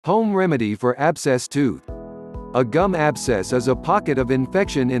Home remedy for abscess tooth. A gum abscess is a pocket of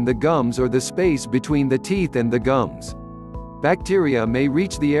infection in the gums or the space between the teeth and the gums. Bacteria may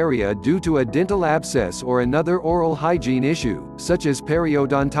reach the area due to a dental abscess or another oral hygiene issue, such as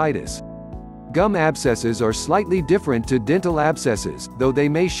periodontitis. Gum abscesses are slightly different to dental abscesses, though they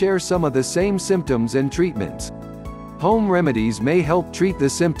may share some of the same symptoms and treatments. Home remedies may help treat the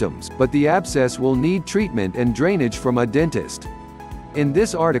symptoms, but the abscess will need treatment and drainage from a dentist. In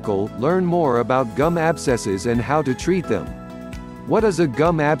this article, learn more about gum abscesses and how to treat them. What is a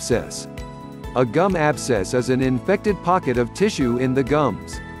gum abscess? A gum abscess is an infected pocket of tissue in the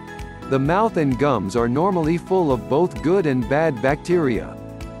gums. The mouth and gums are normally full of both good and bad bacteria.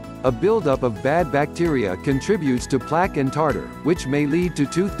 A buildup of bad bacteria contributes to plaque and tartar, which may lead to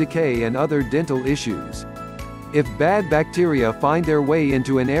tooth decay and other dental issues. If bad bacteria find their way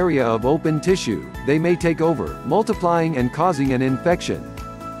into an area of open tissue, they may take over, multiplying and causing an infection.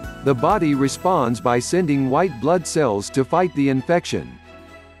 The body responds by sending white blood cells to fight the infection.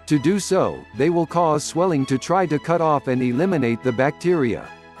 To do so, they will cause swelling to try to cut off and eliminate the bacteria.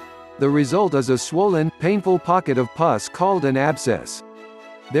 The result is a swollen, painful pocket of pus called an abscess.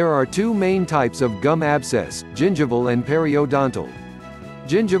 There are two main types of gum abscess, gingival and periodontal.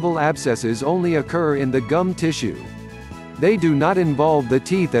 Gingival abscesses only occur in the gum tissue. They do not involve the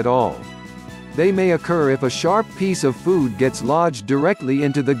teeth at all. They may occur if a sharp piece of food gets lodged directly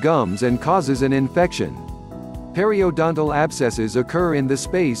into the gums and causes an infection. Periodontal abscesses occur in the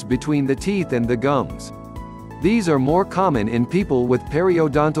space between the teeth and the gums. These are more common in people with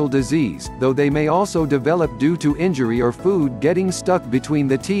periodontal disease, though they may also develop due to injury or food getting stuck between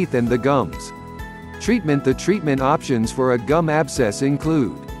the teeth and the gums. Treatment. The treatment options for a gum abscess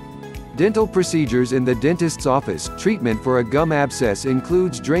include dental procedures in the dentist's office. Treatment for a gum abscess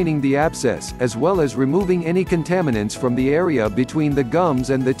includes draining the abscess, as well as removing any contaminants from the area between the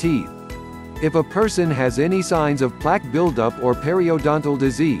gums and the teeth. If a person has any signs of plaque buildup or periodontal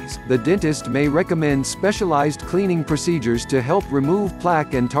disease, the dentist may recommend specialized cleaning procedures to help remove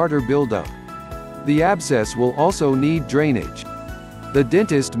plaque and tartar buildup. The abscess will also need drainage. The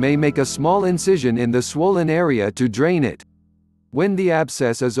dentist may make a small incision in the swollen area to drain it. When the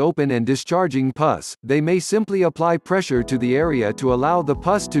abscess is open and discharging pus, they may simply apply pressure to the area to allow the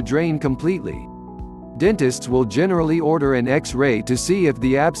pus to drain completely. Dentists will generally order an X-ray to see if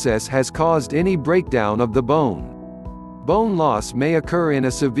the abscess has caused any breakdown of the bone. Bone loss may occur in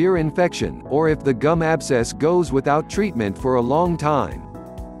a severe infection, or if the gum abscess goes without treatment for a long time.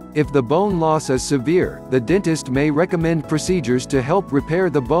 If the bone loss is severe, the dentist may recommend procedures to help repair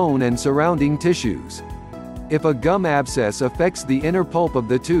the bone and surrounding tissues. If a gum abscess affects the inner pulp of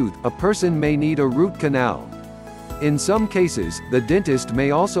the tooth, a person may need a root canal. In some cases, the dentist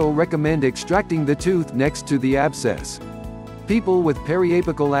may also recommend extracting the tooth next to the abscess. People with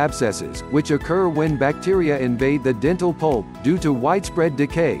periapical abscesses, which occur when bacteria invade the dental pulp, due to widespread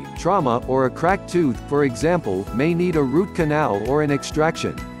decay, trauma, or a cracked tooth, for example, may need a root canal or an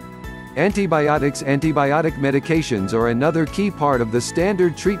extraction. Antibiotics. Antibiotic medications are another key part of the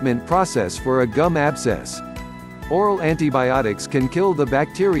standard treatment process for a gum abscess. Oral antibiotics can kill the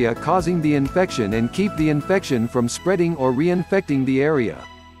bacteria causing the infection and keep the infection from spreading or reinfecting the area.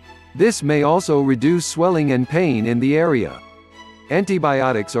 This may also reduce swelling and pain in the area.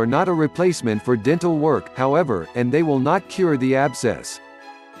 Antibiotics are not a replacement for dental work, however, and they will not cure the abscess.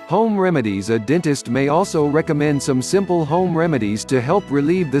 Home remedies. A dentist may also recommend some simple home remedies to help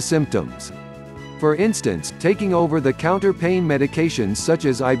relieve the symptoms. For instance, taking over-the-counter pain medications such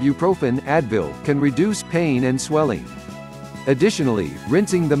as ibuprofen, Advil, can reduce pain and swelling. Additionally,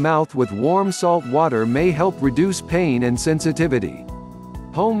 rinsing the mouth with warm salt water may help reduce pain and sensitivity.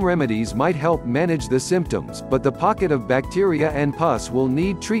 Home remedies might help manage the symptoms, but the pocket of bacteria and pus will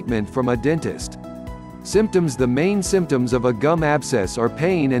need treatment from a dentist. Symptoms. The main symptoms of a gum abscess are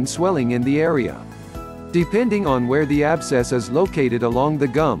pain and swelling in the area. Depending on where the abscess is located along the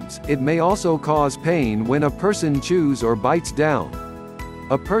gums, it may also cause pain when a person chews or bites down.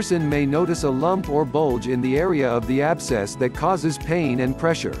 A person may notice a lump or bulge in the area of the abscess that causes pain and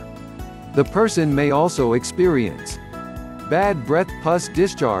pressure. The person may also experience bad breath, pus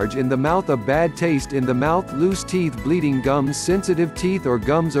discharge in the mouth, a bad taste in the mouth, loose teeth, bleeding gums, sensitive teeth or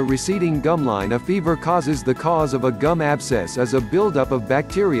gums, a receding gum line. A fever causes. The cause of a gum abscess is a buildup of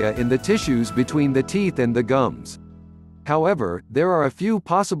bacteria in the tissues between the teeth and the gums. However, there are a few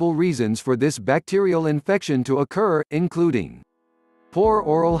possible reasons for this bacterial infection to occur, including poor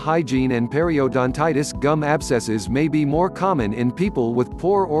oral hygiene and periodontitis. Gum abscesses may be more common in people with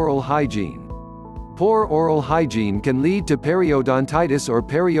poor oral hygiene. Poor oral hygiene can lead to periodontitis or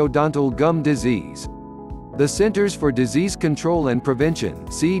periodontal gum disease. The Centers for Disease Control and Prevention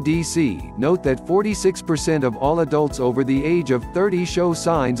 (CDC) note that 46% of all adults over the age of 30 show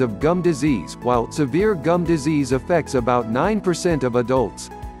signs of gum disease, while severe gum disease affects about 9% of adults.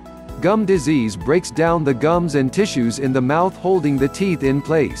 Gum disease breaks down the gums and tissues in the mouth, holding the teeth in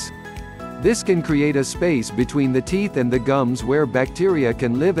place. This can create a space between the teeth and the gums where bacteria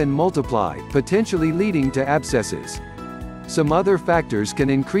can live and multiply, potentially leading to abscesses. Some other factors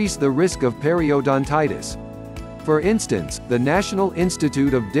can increase the risk of periodontitis. For instance, the National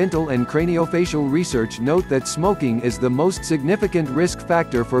Institute of Dental and Craniofacial Research note that smoking is the most significant risk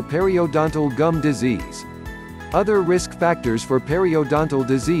factor for periodontal gum disease. Other risk factors for periodontal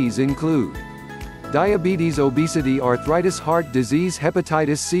disease include diabetes, obesity, arthritis, heart disease,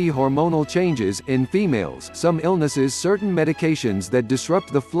 hepatitis C, hormonal changes in females, some illnesses, certain medications that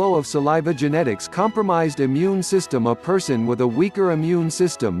disrupt the flow of saliva, genetics, compromised immune system. A person with a weaker immune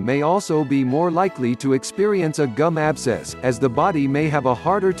system may also be more likely to experience a gum abscess, as the body may have a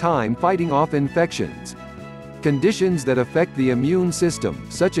harder time fighting off infections. Conditions that affect the immune system,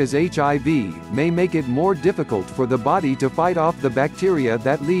 such as HIV, may make it more difficult for the body to fight off the bacteria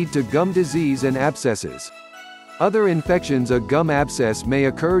that lead to gum disease and abscesses. Other infections. A gum abscess may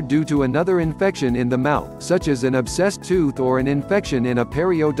occur due to another infection in the mouth, such as an abscessed tooth or an infection in a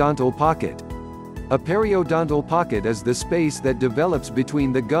periodontal pocket. A periodontal pocket is the space that develops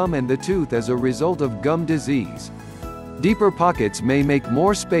between the gum and the tooth as a result of gum disease. Deeper pockets may make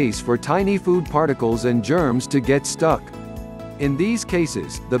more space for tiny food particles and germs to get stuck. In these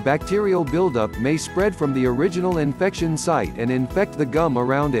cases, the bacterial buildup may spread from the original infection site and infect the gum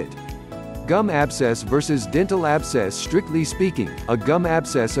around it. Gum abscess versus dental abscess. Strictly speaking, a gum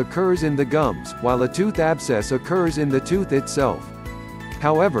abscess occurs in the gums, while a tooth abscess occurs in the tooth itself.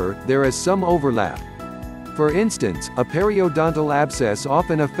 However, there is some overlap. For instance, a periodontal abscess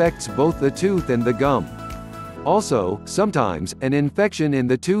often affects both the tooth and the gum. Also, sometimes, an infection in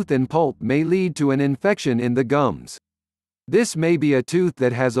the tooth and pulp may lead to an infection in the gums. This may be a tooth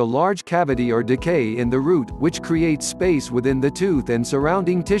that has a large cavity or decay in the root, which creates space within the tooth and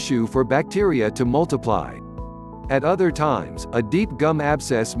surrounding tissue for bacteria to multiply. At other times, a deep gum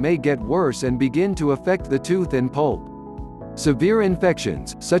abscess may get worse and begin to affect the tooth and pulp. Severe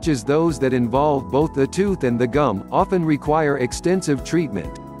infections, such as those that involve both the tooth and the gum, often require extensive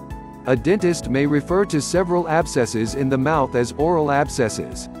treatment. A dentist may refer to several abscesses in the mouth as oral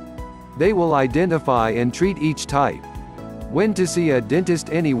abscesses. They will identify and treat each type. When to see a dentist?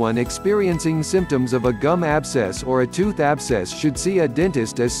 Anyone experiencing symptoms of a gum abscess or a tooth abscess should see a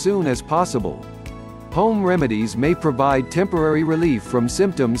dentist as soon as possible. Home remedies may provide temporary relief from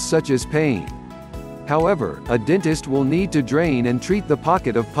symptoms such as pain. However, a dentist will need to drain and treat the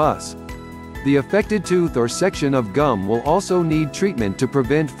pocket of pus. The affected tooth or section of gum will also need treatment to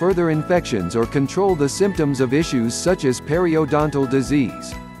prevent further infections or control the symptoms of issues such as periodontal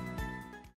disease.